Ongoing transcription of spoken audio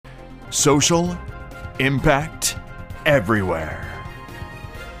Social impact everywhere.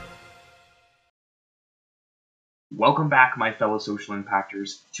 Welcome back, my fellow social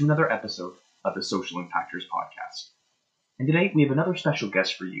impactors, to another episode of the Social Impactors podcast. And today we have another special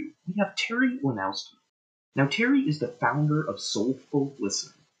guest for you. We have Terri Lonowski. Now, Terri is the founder of Soulful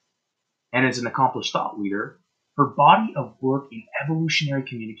Listening, and as an accomplished thought leader, her body of work in evolutionary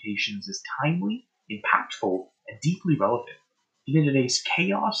communications is timely, impactful, and deeply relevant in today's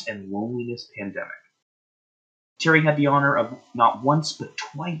chaos and loneliness pandemic. Terri had the honor of not once but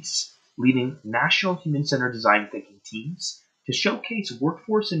twice leading national human-centered design thinking teams to showcase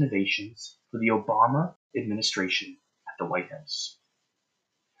workforce innovations for the Obama administration at the White House.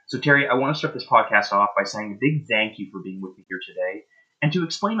 So Terri, I want to start this podcast off by saying a big thank you for being with me here today and to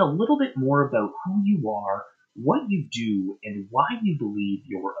explain a little bit more about who you are, what you do, and why you believe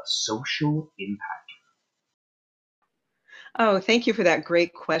you're a social impactor. Oh, thank you for that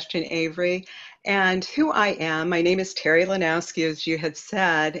great question, Avery. And who I am, my name is Terri Lonowski, as you had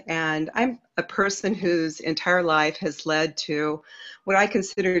said, and I'm a person whose entire life has led to what I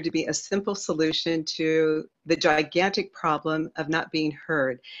consider to be a simple solution to the gigantic problem of not being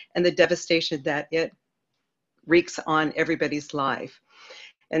heard and the devastation that it wreaks on everybody's life.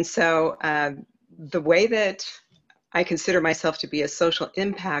 And so the way that I consider myself to be a social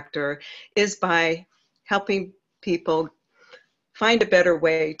impactor is by helping people find a better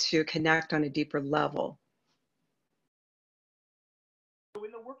way to connect on a deeper level. So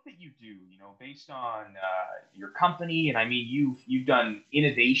in the work that you do, based on your company, and I mean, you've done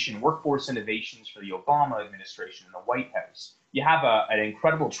innovation, workforce innovations for the Obama administration in the White House. You have an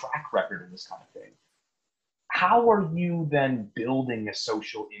incredible track record in this kind of thing. How are you then building a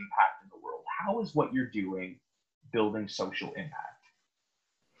social impact in the world? How is what you're doing building social impact?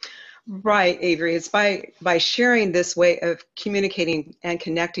 Right, Avery. It's by sharing this way of communicating and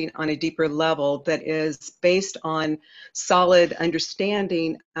connecting on a deeper level that is based on solid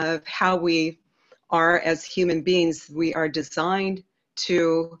understanding of how we are as human beings. We are designed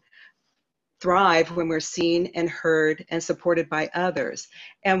to thrive when we're seen and heard and supported by others.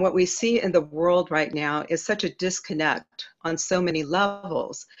 And what we see in the world right now is such a disconnect on so many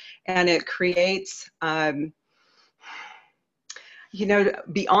levels. And it creates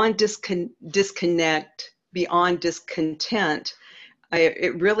beyond disconnect, beyond discontent,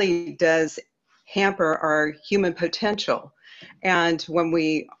 it really does hamper our human potential. And when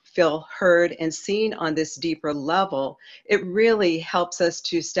we feel heard and seen on this deeper level, it really helps us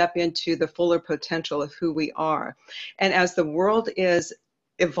to step into the fuller potential of who we are. And as the world is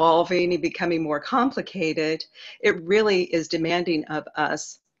evolving and becoming more complicated, it really is demanding of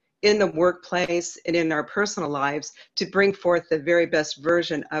us in the workplace and in our personal lives to bring forth the very best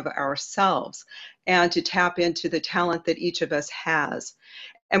version of ourselves and to tap into the talent that each of us has.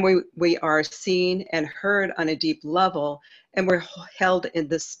 And we are seen and heard on a deep level, and we're held in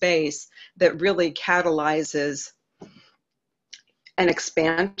this space that really catalyzes an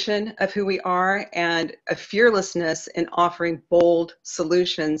expansion of who we are and a fearlessness in offering bold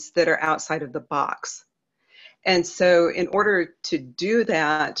solutions that are outside of the box. And so in order to do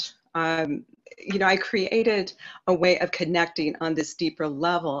that, I created a way of connecting on this deeper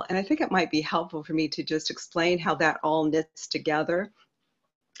level. And I think it might be helpful for me to just explain how that all knits together.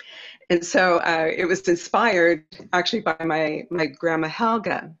 And so it was inspired actually by my grandma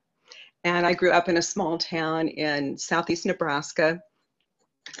Helga. And I grew up in a small town in southeast Nebraska.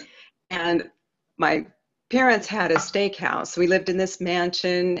 And my parents had a steakhouse. We lived in this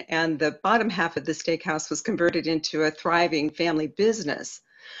mansion, and the bottom half of the steakhouse was converted into a thriving family business.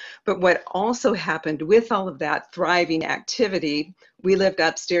 But what also happened with all of that thriving activity, we lived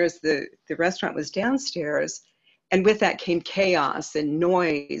upstairs, the restaurant was downstairs, and with that came chaos and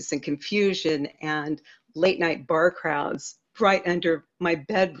noise and confusion and late night bar crowds right under my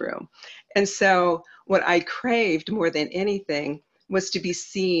bedroom. And so what I craved more than anything was to be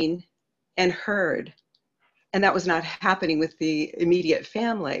seen and heard. And that was not happening with the immediate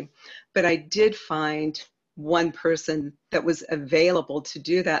family. But I did find one person that was available to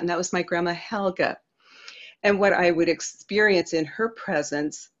do that, and that was my grandma Helga. And what I would experience in her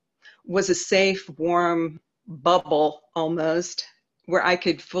presence was a safe, warm bubble almost, where I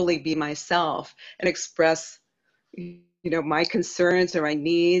could fully be myself and express my concerns or my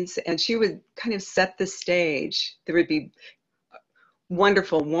needs. And she would kind of set the stage. There would be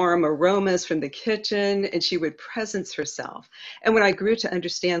wonderful warm aromas from the kitchen, and she would presence herself. And when I grew to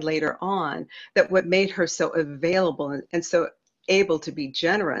understand later on that what made her so available and so able to be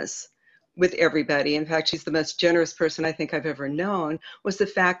generous with everybody, in fact, she's the most generous person I think I've ever known, was the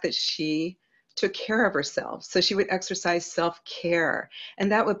fact that she took care of herself. So she would exercise self-care,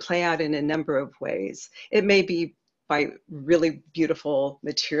 and that would play out in a number of ways. It may be by really beautiful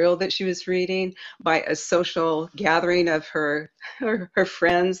material that she was reading, by a social gathering of her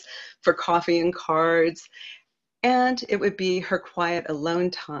friends for coffee and cards, and it would be her quiet alone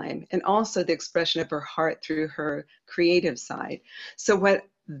time, and also the expression of her heart through her creative side. So what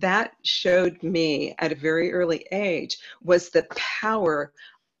that showed me at a very early age was the power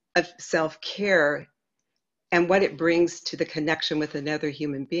of self-care and what it brings to the connection with another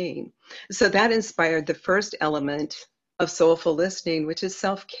human being. So that inspired the first element of soulful listening, which is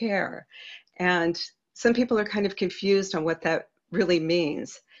self-care. And some people are kind of confused on what that really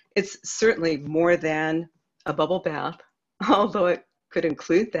means. It's certainly more than a bubble bath, although it could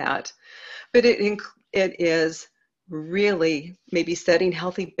include that. But it is really maybe setting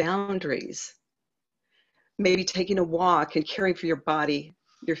healthy boundaries, maybe taking a walk and caring for your body,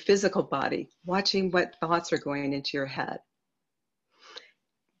 your physical body, watching what thoughts are going into your head,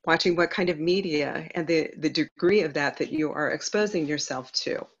 watching what kind of media and the degree of that you are exposing yourself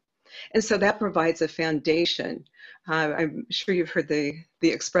to. And so that provides a foundation. I'm sure you've heard the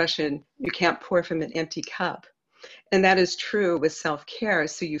expression, you can't pour from an empty cup. And that is true with self-care.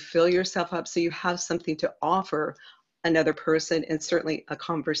 So you fill yourself up so you have something to offer another person, and certainly a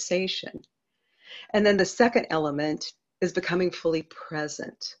conversation. And then the second element is becoming fully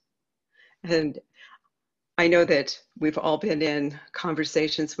present. And I know that we've all been in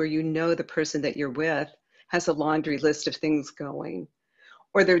conversations where you know the person that you're with has a laundry list of things going,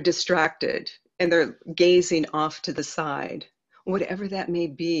 or they're distracted and they're gazing off to the side, whatever that may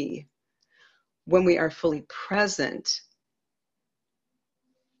be. When we are fully present,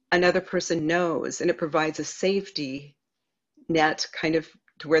 another person knows, and it provides a safety net kind of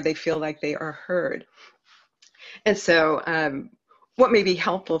to where they feel like they are heard. And so what may be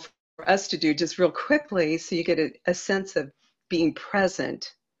helpful for us to do just real quickly so you get a sense of being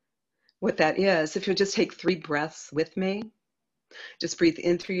present, what that is, if you'll just take 3 breaths with me, just breathe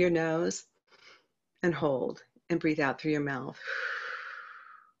in through your nose and hold, and breathe out through your mouth.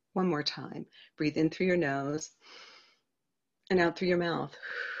 One more time. Breathe in through your nose and out through your mouth.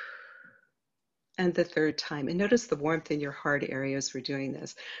 And the third time. And notice the warmth in your heart area as we're doing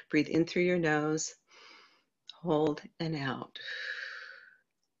this. Breathe in through your nose, hold, and out.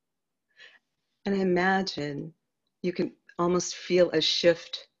 And imagine you can almost feel a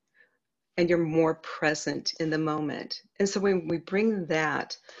shift and you're more present in the moment. And so when we bring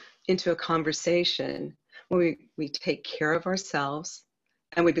that into a conversation, when we take care of ourselves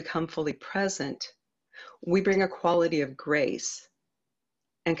and we become fully present, we bring a quality of grace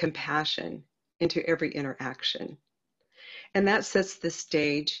and compassion into every interaction. And that sets the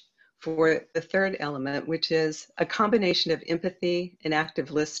stage for the third element, which is a combination of empathy and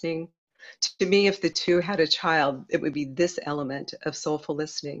active listening. To me, if the two had a child, it would be this element of soulful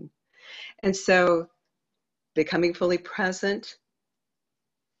listening. And so becoming fully present,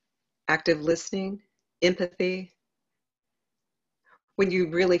 active listening, empathy. When you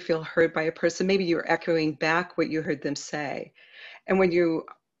really feel heard by a person, maybe you're echoing back what you heard them say. And when you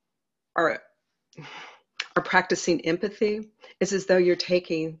are practicing empathy, it's as though you're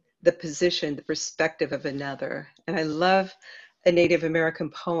taking the position, the perspective of another. And I love a Native American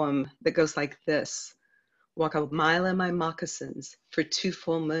poem that goes like this: walk a mile in my moccasins for 2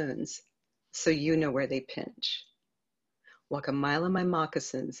 full moons, so you know where they pinch. Walk a mile in my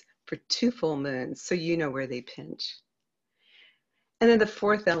moccasins for 2 full moons, so you know where they pinch. And then the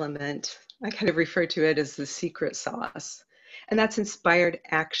fourth element, I kind of refer to it as the secret sauce, and that's inspired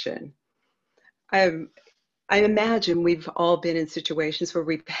action. I imagine we've all been in situations where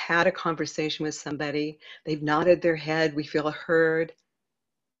we've had a conversation with somebody, they've nodded their head, we feel heard,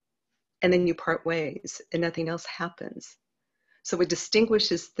 and then you part ways and nothing else happens. So what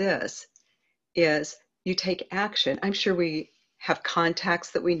distinguishes this is you take action. I'm sure we have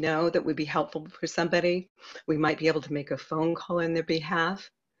contacts that we know that would be helpful for somebody. We might be able to make a phone call on their behalf.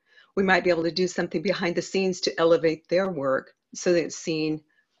 We might be able to do something behind the scenes to elevate their work so that it's seen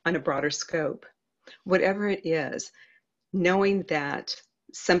on a broader scope. Whatever it is, knowing that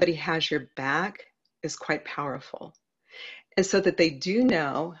somebody has your back is quite powerful. And so that they do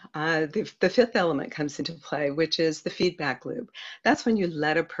know, the fifth element comes into play, which is the feedback loop. That's when you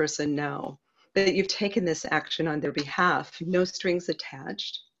let a person know that you've taken this action on their behalf, no strings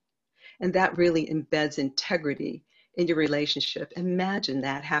attached. And that really embeds integrity in your relationship. Imagine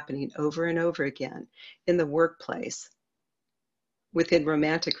that happening over and over again in the workplace, within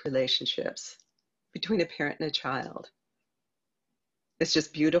romantic relationships, between a parent and a child. It's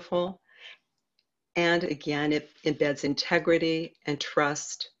just beautiful. And again, it embeds integrity and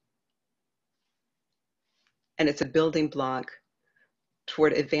trust and it's a building block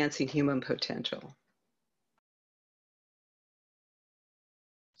toward advancing human potential.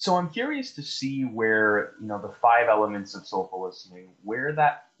 So I'm curious to see where, the 5 elements of soulful listening, where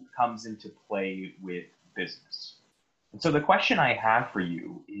that comes into play with business. And so the question I have for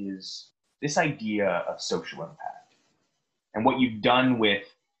you is this idea of social impact and what you've done with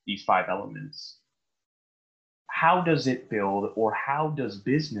these 5 elements. How does it build, or how does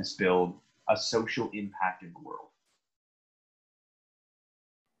business build a social impact in the world?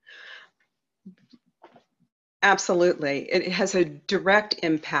 Absolutely. It has a direct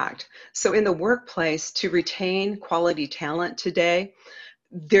impact. So in the workplace, to retain quality talent today,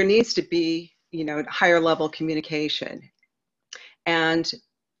 there needs to be, higher level communication. And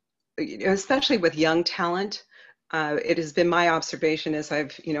especially with young talent, it has been my observation as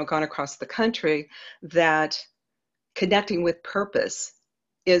I've, gone across the country that connecting with purpose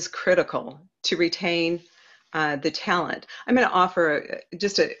is critical to retain the talent. I'm going to offer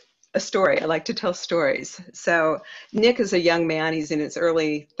just a story. I like to tell stories. So Nick is a young man. He's in his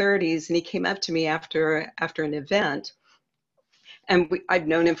early 30s, and he came up to me after an event. And I'd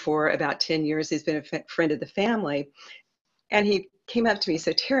known him for about 10 years. He's been a friend of the family. And he came up to me and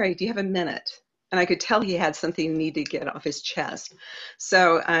said, "Terri, do you have a minute?" And I could tell he had something he needed to get off his chest.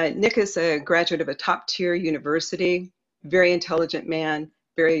 So Nick is a graduate of a top-tier university, very intelligent man,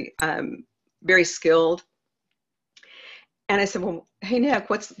 very, very skilled. And I said, "Well, hey, Nick,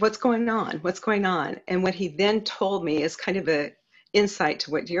 what's going on? What's going on?" And what he then told me is kind of an insight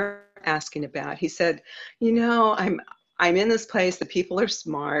to what you're asking about. He said, I'm in this place. The people are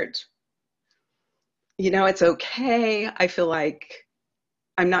smart. It's okay. I feel like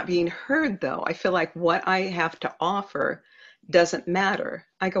I'm not being heard, though. I feel like what I have to offer doesn't matter.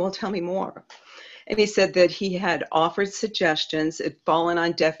 I go, "Well, tell me more." And he said that he had offered suggestions, it fallen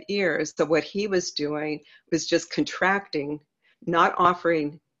on deaf ears. So what he was doing was just contracting, not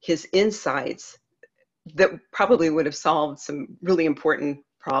offering his insights that probably would have solved some really important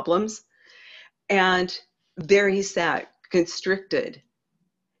problems. And there he sat, constricted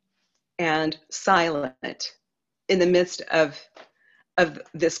and silent in the midst of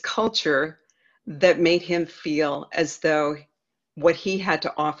this culture that made him feel as though what he had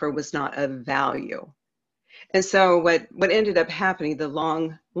to offer was not of value. And so what ended up happening, the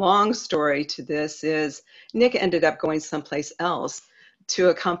long story to this is Nick ended up going someplace else to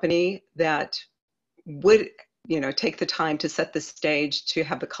a company that would, take the time to set the stage to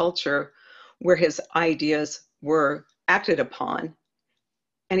have the culture where his ideas were acted upon,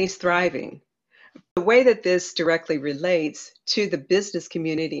 and he's thriving. The way that this directly relates to the business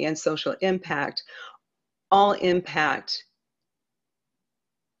community and social impact, all impact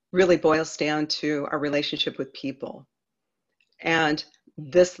really boils down to our relationship with people. And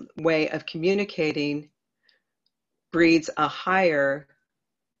this way of communicating breeds a higher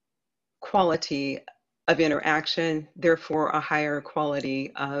quality of interaction, therefore a higher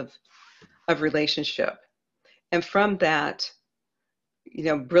quality of relationship. And from that,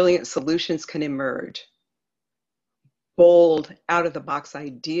 brilliant solutions can emerge. Bold, out-of-the-box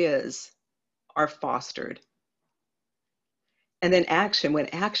ideas are fostered. And then action, when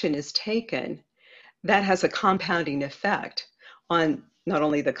action is taken, that has a compounding effect on not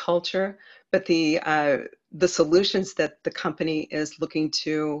only the culture, but the solutions that the company is looking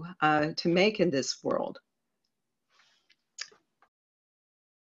to make in this world.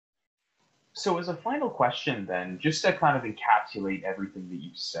 So as a final question then, just to kind of encapsulate everything that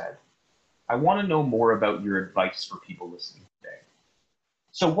you've said, I want to know more about your advice for people listening today.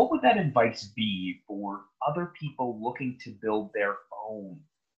 So what would that advice be for other people looking to build their own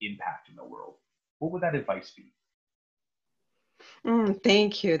impact in the world? What would that advice be?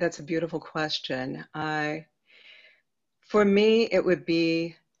 Thank you. That's a beautiful question. For me, it would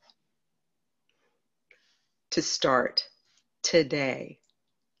be to start today,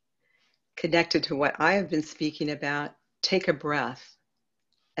 connected to what I have been speaking about. Take a breath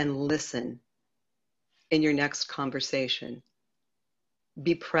and listen in your next conversation.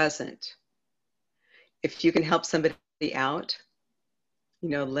 Be present. If you can help somebody out,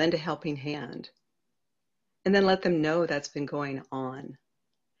 lend a helping hand. And then let them know that's been going on.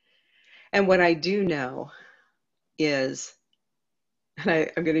 And what I do know is, and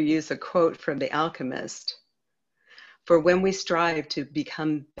I'm going to use a quote from The Alchemist, for when we strive to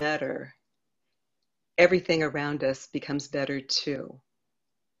become better, everything around us becomes better too.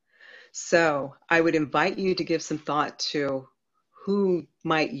 So I would invite you to give some thought to who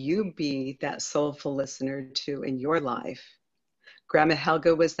might you be that soulful listener to in your life. Grandma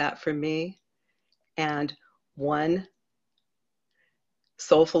Helga was that for me. And one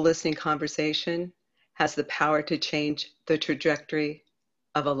soulful listening conversation has the power to change the trajectory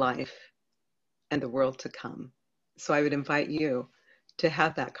of a life and the world to come. So I would invite you to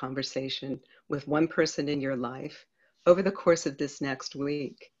have that conversation with one person in your life over the course of this next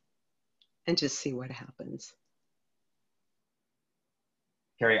week and just see what happens.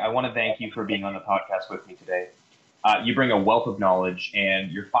 Terri, I want to thank you for being on the podcast with me today. You bring a wealth of knowledge,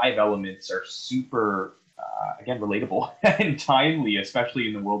 and your 5 elements are super, again, relatable and timely, especially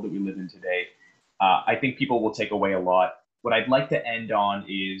in the world that we live in today. I think people will take away a lot. What I'd like to end on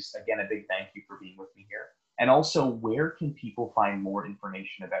is, again, a big thank you for being with me here. And also, where can people find more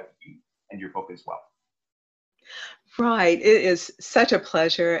information about you and your book as well? Right. It is such a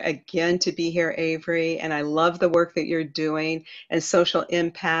pleasure again to be here, Avery. And I love the work that you're doing, and social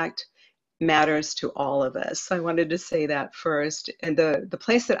impact matters to all of us. So I wanted to say that first. And the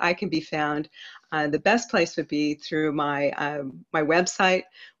place that I can be found, the best place would be through my website,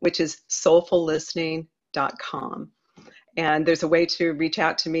 which is soulfullistening.com. And there's a way to reach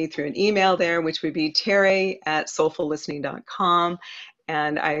out to me through an email there, which would be terri@soulfullistening.com.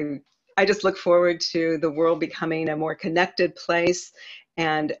 And I just look forward to the world becoming a more connected place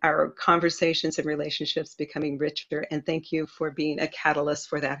and our conversations and relationships becoming richer. And thank you for being a catalyst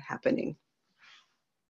for that happening.